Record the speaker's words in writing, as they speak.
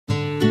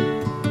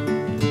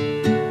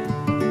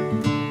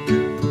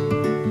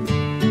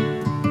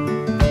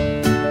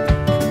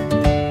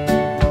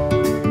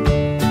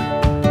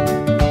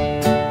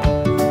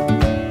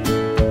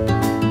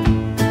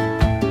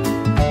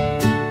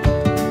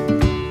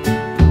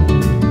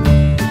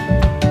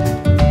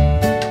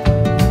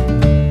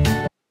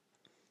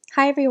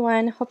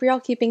everyone, hope you're all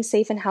keeping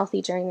safe and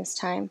healthy during this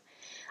time.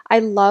 I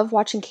love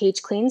watching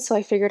cage cleans, so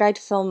I figured I'd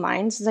film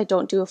mine since I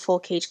don't do a full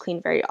cage clean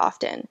very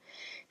often.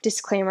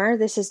 Disclaimer,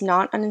 this is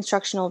not an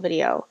instructional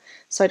video,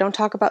 so I don't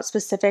talk about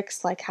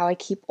specifics like how I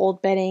keep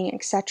old bedding,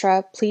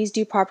 etc. Please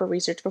do proper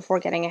research before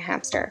getting a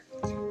hamster.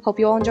 Hope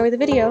you all enjoy the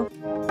video!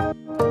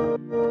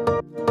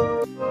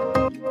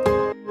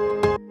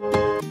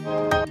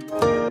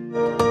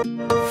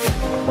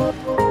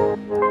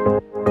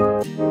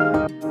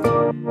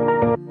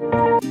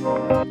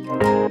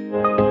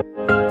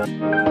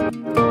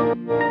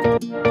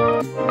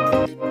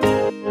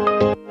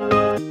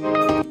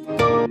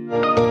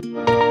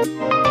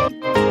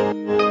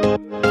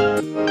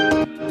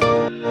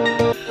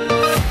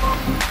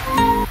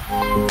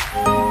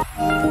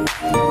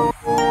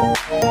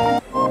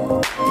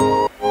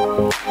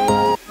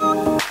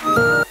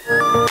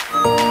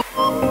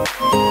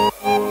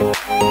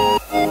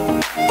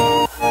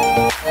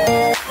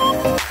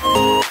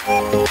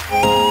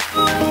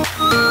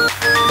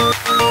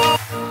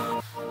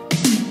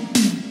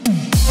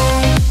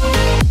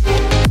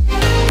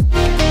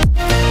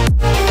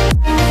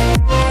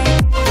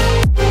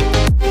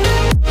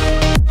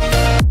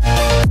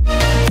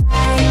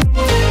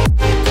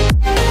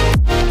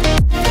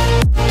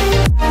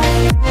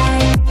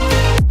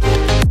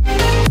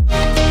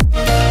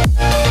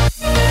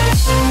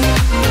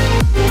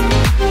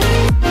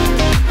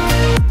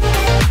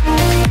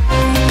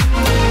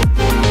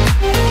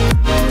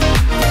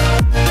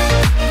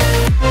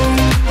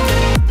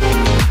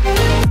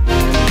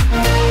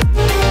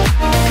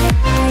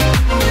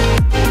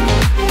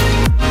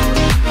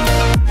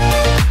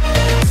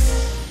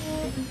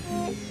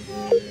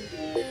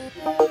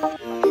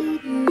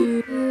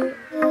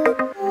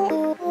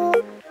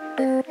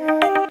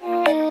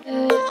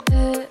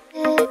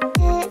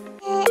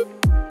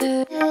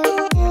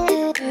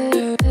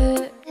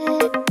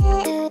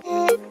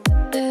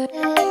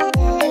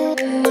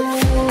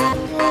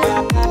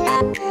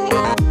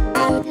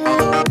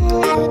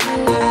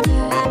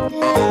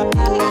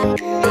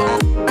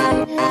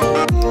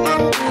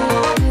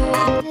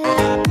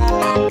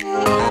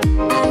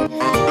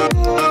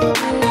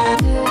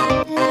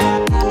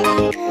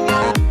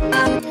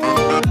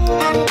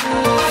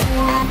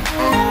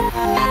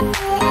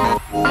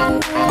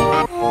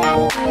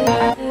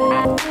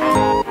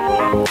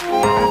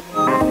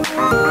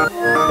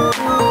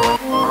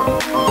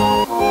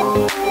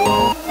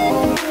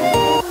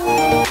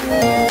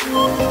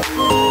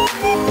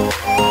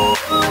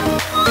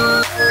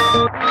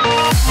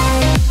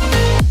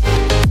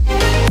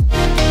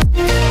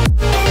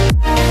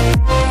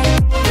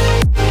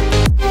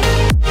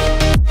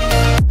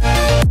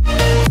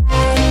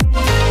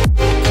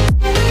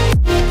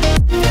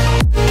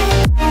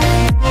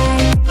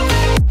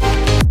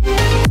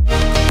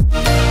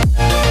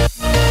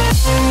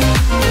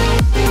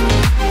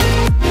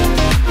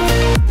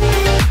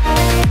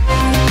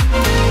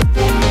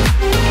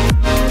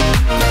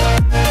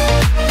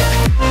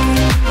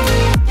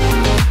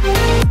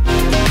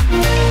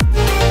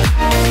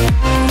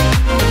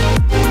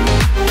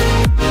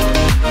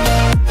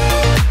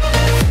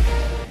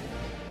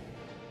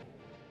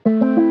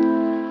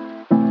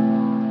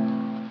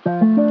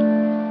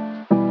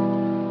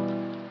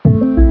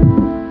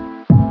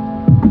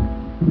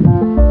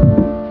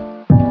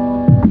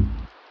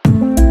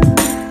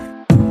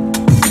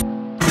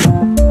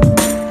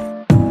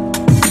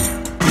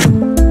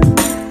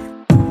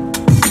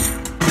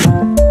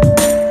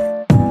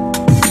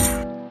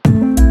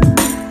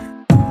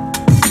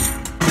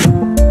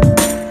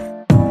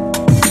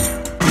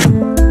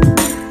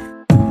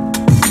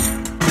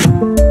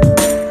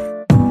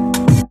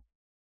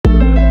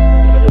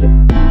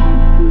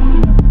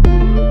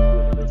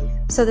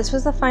 So this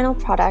was the final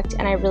product,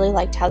 and I really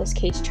liked how this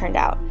cage turned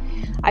out.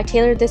 I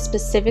tailored this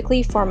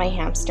specifically for my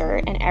hamster,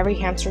 and every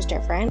hamster is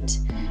different,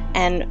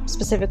 and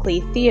specifically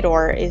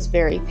Theodore is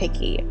very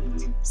picky.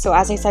 So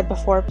as I said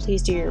before,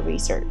 please do your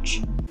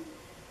research.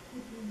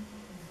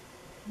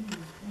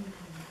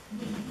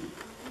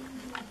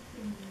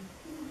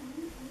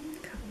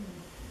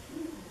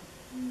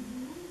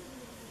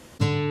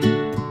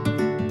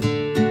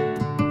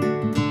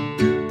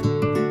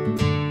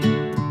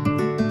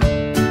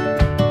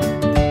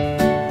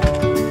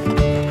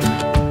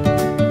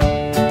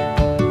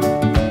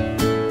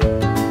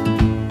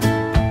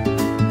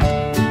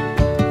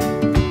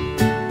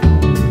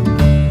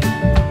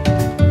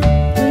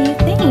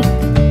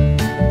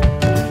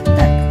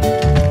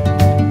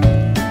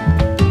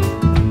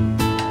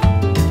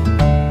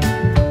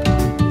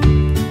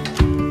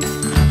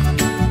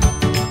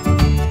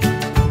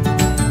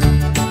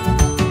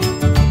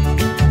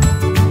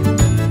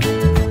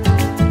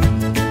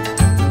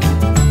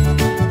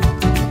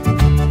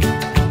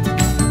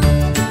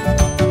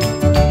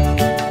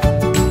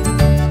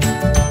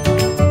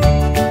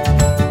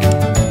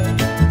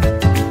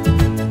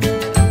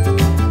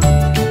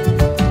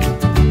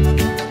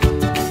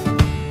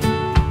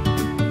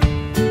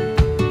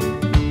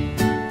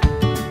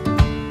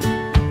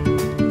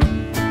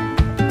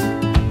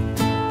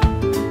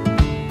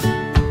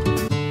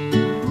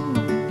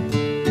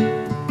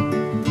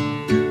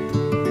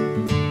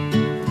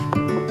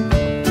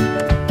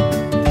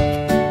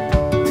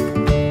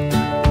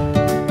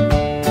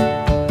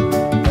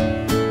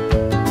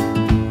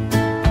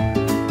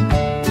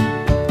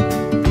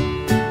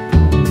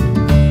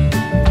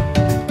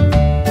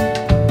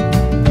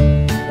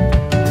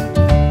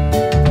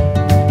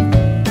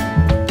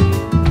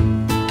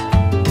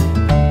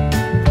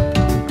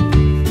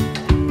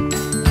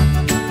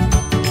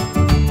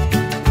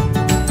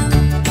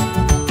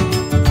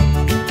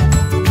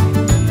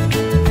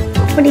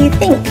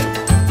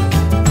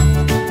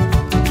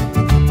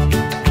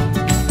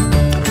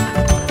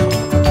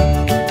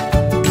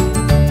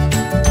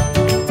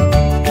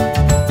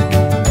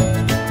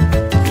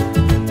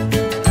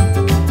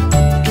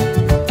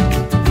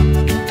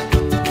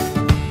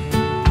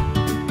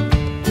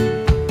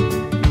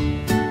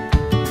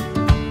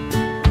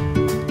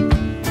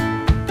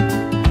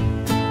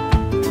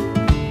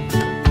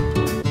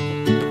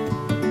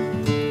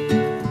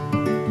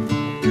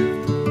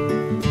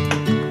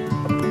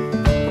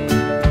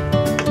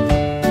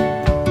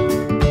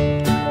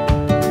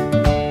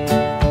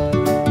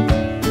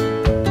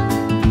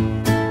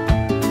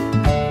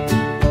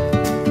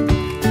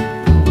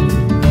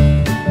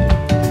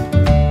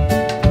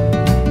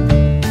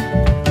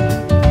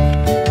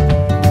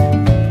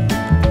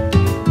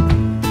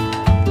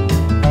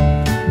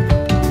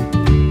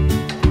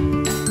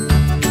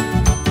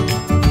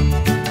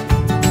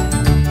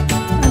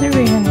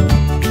 hungry,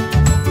 honey.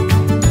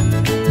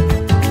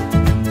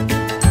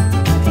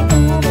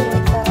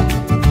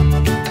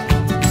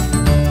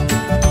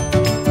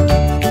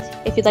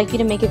 If you'd like me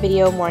to make a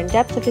video more in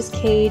depth of his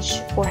cage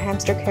or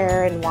hamster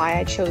care and why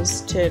I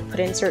chose to put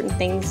in certain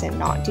things and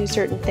not do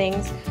certain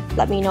things,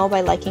 let me know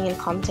by liking and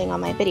commenting on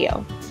my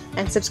video.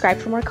 And subscribe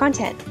for more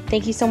content.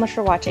 Thank you so much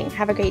for watching.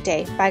 Have a great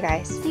day. Bye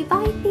guys. Say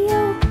bye,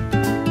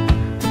 Theo.